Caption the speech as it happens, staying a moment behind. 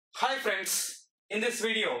Hi friends, in this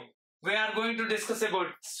video we are going to discuss about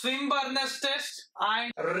Swinburne Test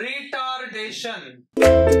and retardation.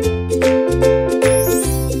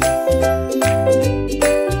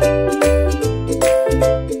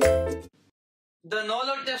 The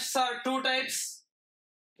no-load tests are two types.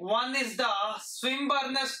 One is the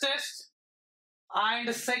Swinburne Test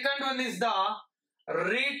and second one is the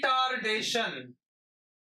retardation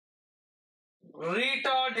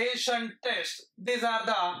test. These are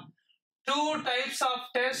the two types of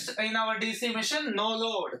tests in our DC machine, no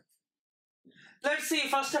load. Let's see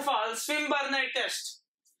first of all Swinburne test.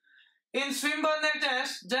 In Swinburne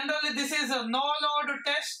test, generally this is a no load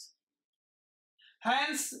test.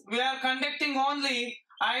 Hence, we are conducting only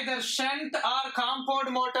either shunt or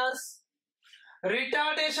compound motors.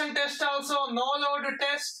 Retardation test also no load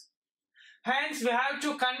test. Hence, we have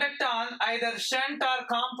to conduct on either shunt or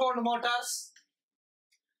compound motors.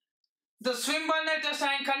 The Swinburne test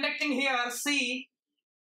I am conducting here, see,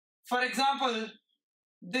 for example,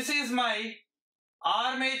 this is my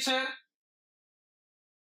armature.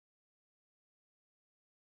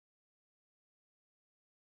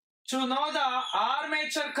 To know the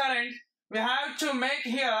armature current, we have to make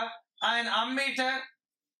here an ammeter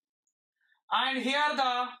and here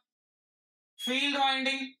the field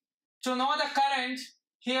winding. To know the current,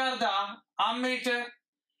 here the ammeter,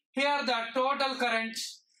 here the total current,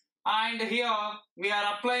 and here we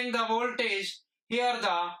are applying the voltage, here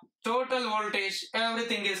the total voltage,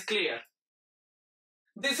 everything is clear.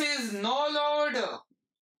 This is no load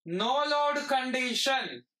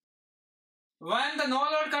condition. When the no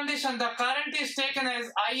load condition, the current is taken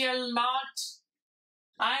as IL naught,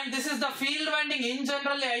 and this is the field winding. In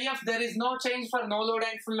generally IF, there is no change for no load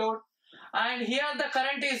and full load. And here the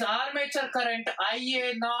current is armature current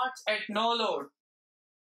IA naught at no load.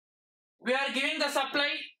 We are giving the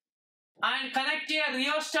supply and connect here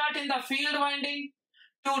rheostat in the field winding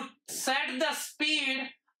to set the speed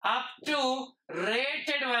up to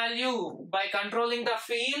rated value by controlling the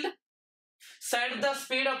field. Set the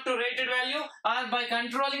speed up to rated value, or by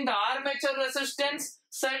controlling the armature resistance,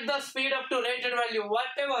 set the speed up to rated value.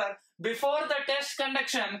 Whatever, before the test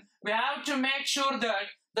conduction, we have to make sure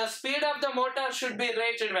that the speed of the motor should be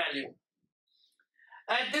rated value.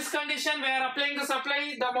 At this condition, we are applying the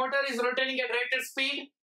supply, the motor is rotating at rated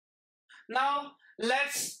speed. Now,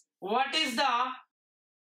 what is the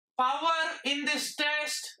power in this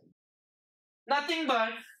test? Nothing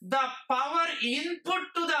but the power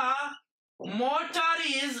input to the motor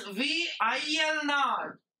is VIL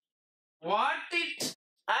naught. What it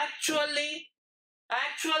actually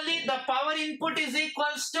the power input is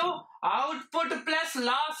equals to output plus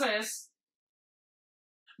losses.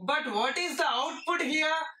 But what is the output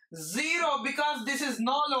here? Zero, because this is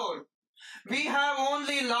no load. We have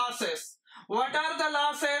only losses. What are the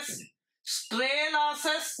losses? Stray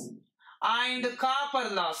losses and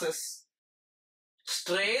copper losses.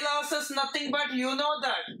 Stray losses, nothing but you know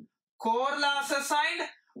that. Core losses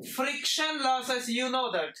and friction losses, you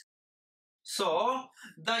know that. So,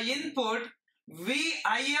 the input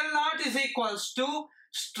VIL naught is equals to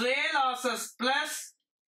stray losses plus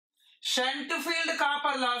shunt field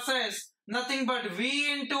copper losses, nothing but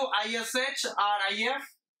V into ISH or IF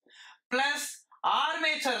plus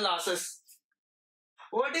armature losses.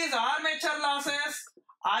 What is armature losses?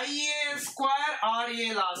 IA square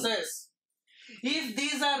RA losses. If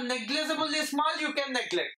these are negligibly small, you can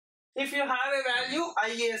neglect. If you have a value,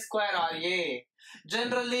 IA square RA.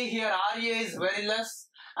 Generally here RA is very less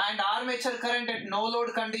and armature current at no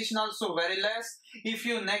load condition also very less. If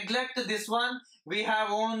you neglect this one, we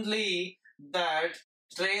have only that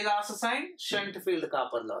stray losses and shunt field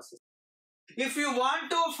copper losses. If you want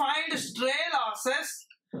to find stray losses,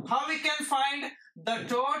 how we can find the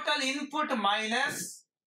total input minus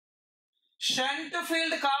shunt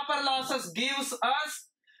field copper losses gives us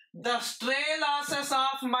the stray losses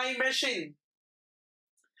of my machine.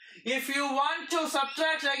 If you want to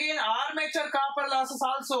subtract again armature copper losses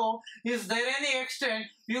also, is there any extent,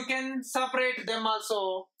 you can separate them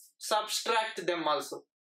also, subtract them also.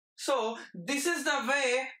 So this is the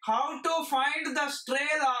way how to find the stray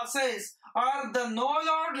losses or the no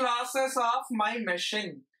load losses of my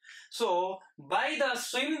machine. So by the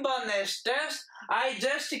Swinburne test, I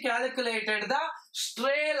just calculated the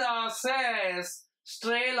stray losses.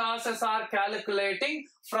 Stray losses are calculating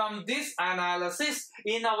from this analysis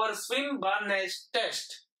in our Swinburne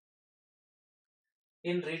test.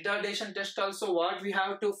 In retardation test also, what we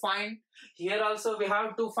have to find? Here also we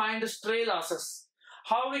have to find stray losses.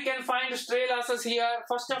 How we can find stray losses here?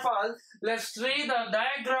 First of all, let's see the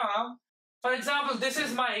diagram. For example, this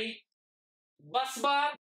is my bus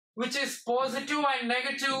bar which is positive and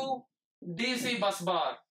negative DC bus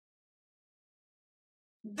bar.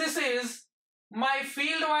 This is my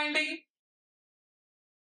field winding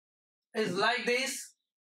is like this.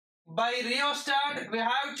 By rheostat, we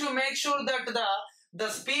have to make sure that the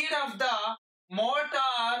speed of the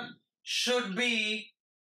motor should be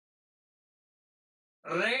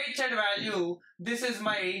rated value. This is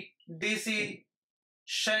my DC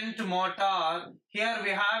shunt motor. Here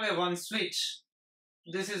we have a one switch.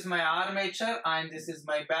 This is my armature and this is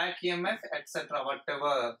my back EMF, etc.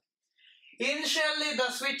 whatever. Initially the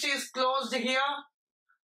switch is closed here,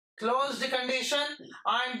 closed condition,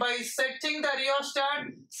 and by setting the rheostat,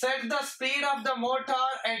 set the speed of the motor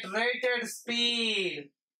at rated speed.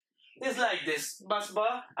 Is like this, bus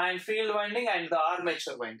bar and field winding and the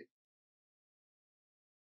armature winding.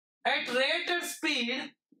 At rated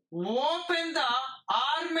speed, open the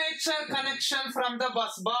armature connection from the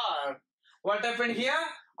bus bar. What happened here?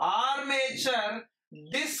 Armature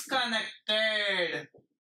disconnected.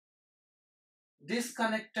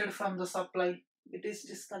 Disconnected from the supply. It is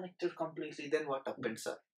disconnected completely. Then what happened,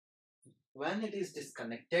 sir? When it is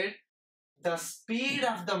disconnected, the speed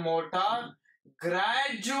of the motor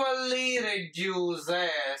gradually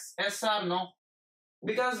reduces. Yes or no?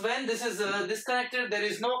 Because when this is disconnected, there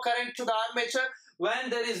is no current to the armature. When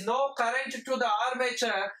there is no current to the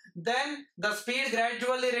armature, then the speed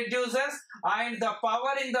gradually reduces and the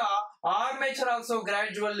power in the armature also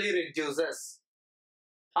gradually reduces.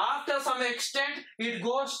 After some extent, it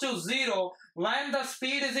goes to zero. When the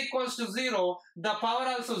speed is equals to zero, the power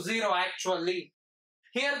also zero actually.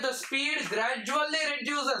 Here the speed gradually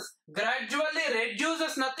reduces. Gradually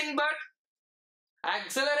reduces nothing but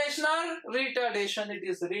acceleration or retardation. It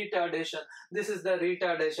is retardation. This is the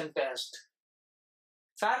retardation test.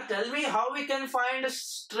 Sir, tell me how we can find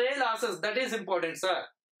stray losses. That is important, sir.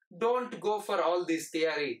 Don't go for all this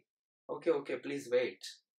theory. Okay, please wait.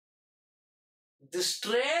 The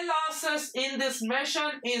stray losses in this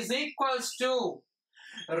machine is equals to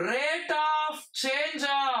rate of change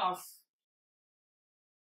of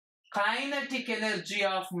kinetic energy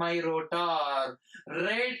of my rotor.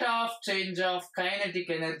 Rate of change of kinetic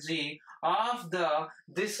energy of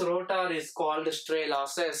this rotor is called stray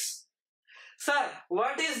losses. Sir,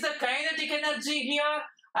 what is the kinetic energy here?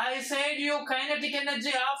 I said you kinetic energy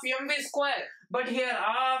of mv square, but here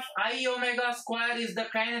of I omega square is the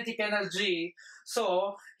kinetic energy.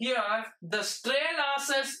 So here the stray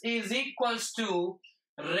losses is equals to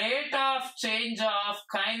rate of change of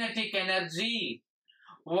kinetic energy.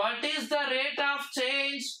 What is the rate of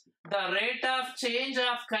change? The rate of change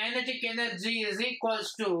of kinetic energy is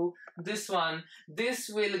equals to this one. This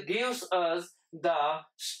will give us the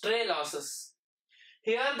stray losses.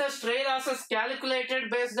 Here the stray losses calculated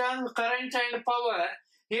based on current and power.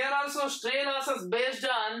 Here also stray losses based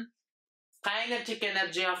on kinetic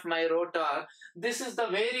energy of my rotor. This is the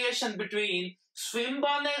variation between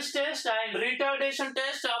Swinburne Test and retardation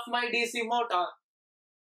test of my DC motor.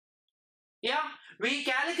 Yeah, we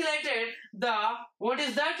calculated the, what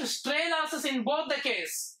is that? Stray losses in both the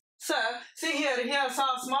case. Sir, see here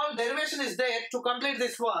some small derivation is there to complete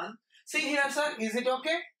this one. See here, sir, is it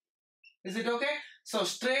okay? Is it okay? So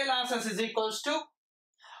stray losses is equals to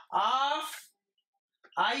of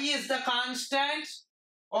I is the constant,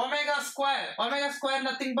 omega square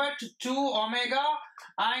nothing but 2 omega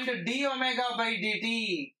and d omega by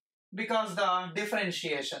dt, because the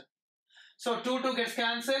differentiation. So 2 gets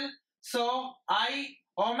cancelled. So I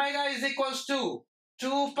omega is equals to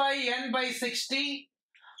 2 pi n by 60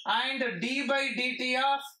 and d by dt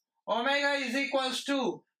of omega is equals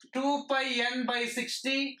to 2 pi n by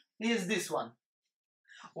 60 is this one.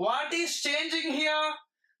 What is changing here?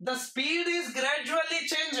 The speed is gradually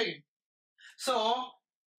changing. So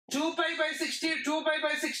 2 pi by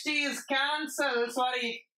 60 is cancelled,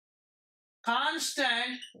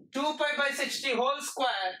 constant 2 pi by 60 whole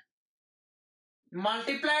square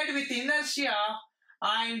multiplied with inertia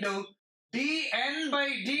and dn by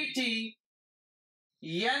dt,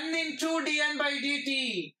 n into dn by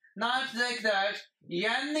dt, not like that,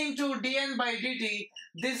 n into dn by dt.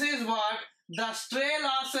 This is what the stray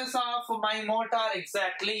losses of my motor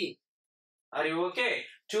exactly. Are you okay?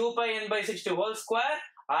 2 pi n by 60 whole square,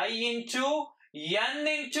 I into n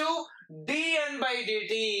into dn by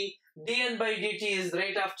dt. dn by dt is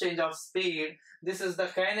rate of change of speed. This is the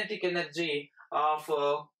kinetic energy of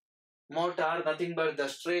motor, nothing but the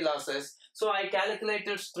stray losses. So I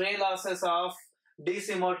calculated stray losses of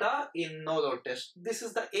DC motor in no load test. This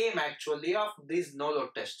is the aim actually of this no load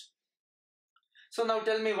test. So now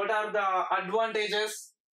tell me, what are the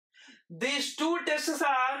advantages? These two tests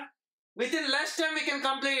are Within less time we can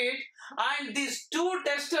complete, and these two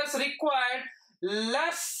testers required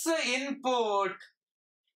less input.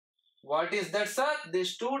 What is that, sir?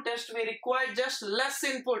 These two tests we require just less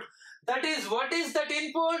input. That is, what is that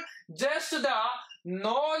input? Just the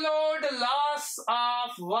no load loss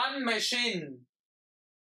of one machine.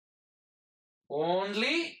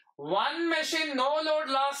 Only one machine no load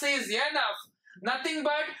loss is enough. Nothing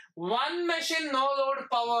but one machine no load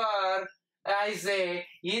power as a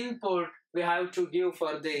input we have to give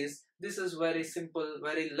for this. This is very simple,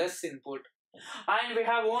 very less input. And we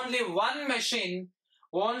have only one machine.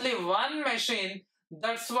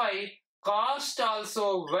 That's why cost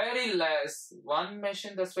also very less. One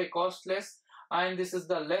machine, that's why cost less. And this is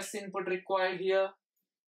the less input required here.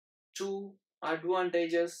 Two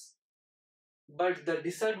advantages. But the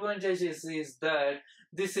disadvantages is that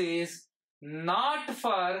this is not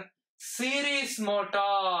for series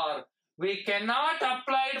motor. We cannot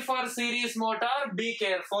apply it for series motor. Be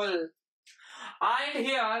careful. And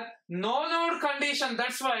here, no load condition,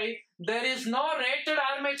 that's why there is no rated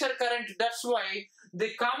armature current, that's why the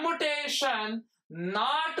commutation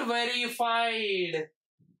not verified.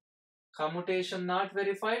 Commutation not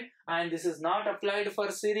verified, and this is not applied for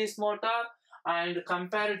series motor, and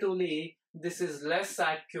comparatively, this is less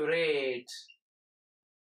accurate.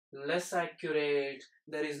 Less accurate.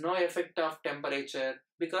 There is no effect of temperature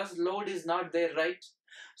because load is not there, right?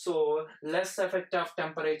 So less effect of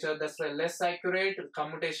temperature, that's why less accurate,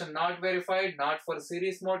 commutation not verified, not for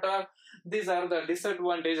series motor. These are the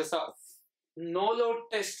disadvantages of no load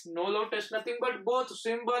test. No load test, nothing but both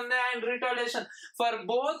Swinburne and retardation. For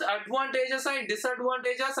both advantages and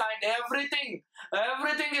disadvantages and everything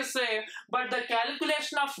is same, but the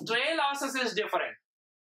calculation of stray losses is different.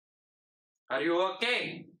 Are you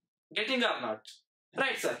okay? Getting or not?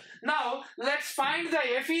 Right, sir. Now, let's find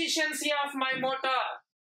the efficiency of my motor.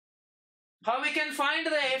 How we can find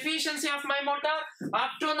the efficiency of my motor?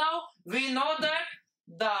 Up to now, we know that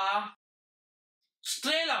the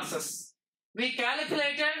stray losses. We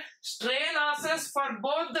calculated stray losses for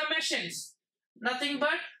both the machines. Nothing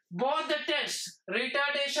but both the tests,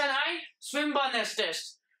 retardation and Swinburne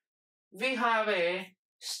test. We have a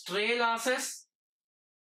stray losses.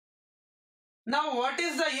 Now, what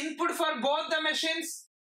is the input for both the machines?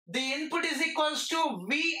 The input is equals to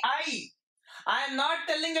VI. I am not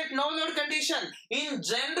telling it no load condition. In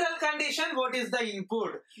general condition, what is the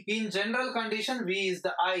input? In general condition, V is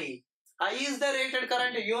the I. I is the rated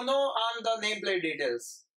current, you know, on the nameplate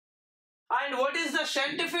details. And what is the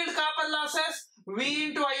shunt field copper losses? V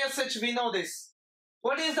into ISH, we know this.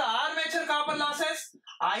 What is the armature copper losses?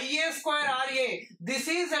 IA square RA. This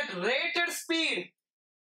is at rated speed.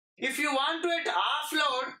 If you want to at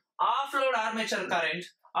offload armature current,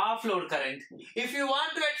 offload current. If you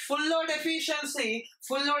want to at full load efficiency,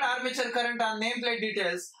 full load armature current on nameplate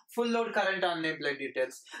details, full load current on nameplate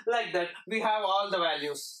details. Like that, we have all the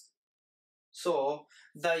values. So,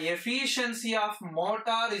 the efficiency of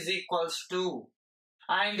motor is equals to,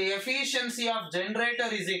 and the efficiency of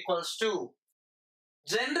generator is equals to.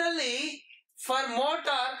 Generally, for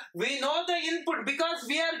motor, we know the input because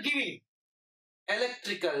we are giving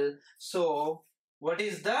electrical. So, what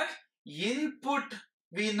is that? Input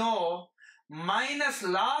we know minus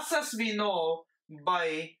losses we know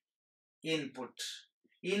by input.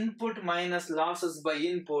 Input minus losses by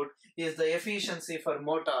input is the efficiency for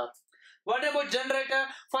motor. What about generator?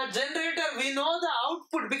 For generator, we know the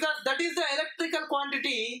output because that is the electrical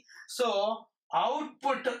quantity. So,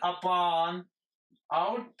 output upon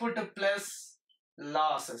output plus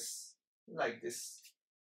losses, like this.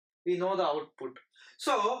 We know the output.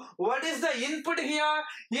 So, what is the input here?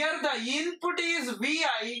 Here the input is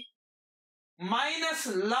VI minus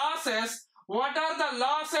losses. What are the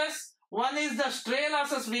losses? One is the stray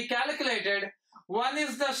losses we calculated. One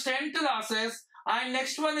is the shunt losses. And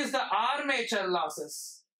next one is the armature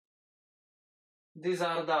losses. These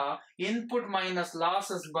are the input minus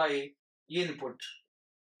losses by input.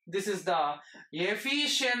 This is the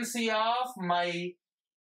efficiency of my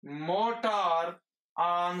motor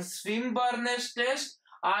on Swinburne test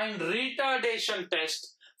and retardation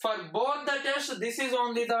test. For both the tests, this is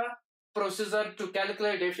only the procedure to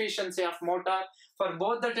calculate efficiency of motor. For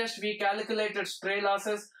both the tests, we calculated stray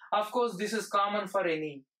losses. Of course, this is common for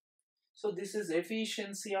any. So this is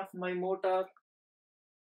efficiency of my motor.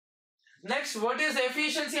 Next, what is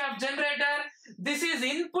efficiency of generator? This is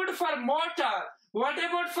input for motor. What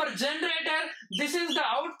about for generator? This is the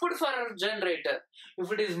output for generator.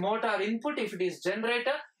 If it is motor input, if it is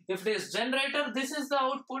generator, this is the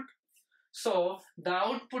output. So the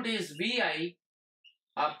output is VI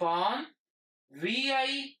upon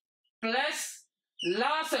VI plus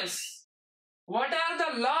losses. What are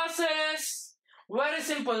the losses? Very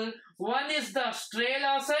simple. One is the stray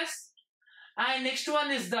losses, and next one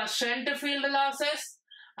is the shunt field losses,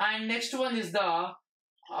 and next one is the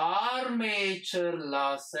armature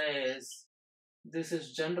losses. This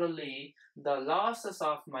is generally the losses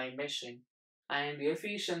of my machine and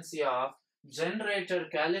efficiency of generator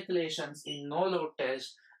calculations in no-load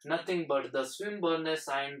test, nothing but the Swinburne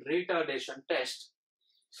and retardation test.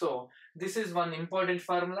 So this is one important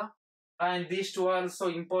formula, and these two are also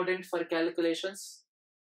important for calculations,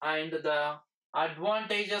 and the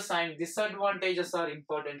advantages and disadvantages are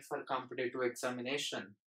important for competitive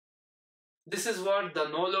examination. This is what the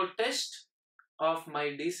no-load test of my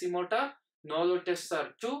DC motor. No-load tests are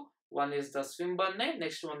two. One is the Swinburne,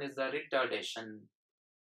 next one is the retardation.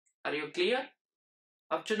 Are you clear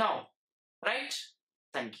up to now? Right?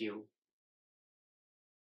 Thank you.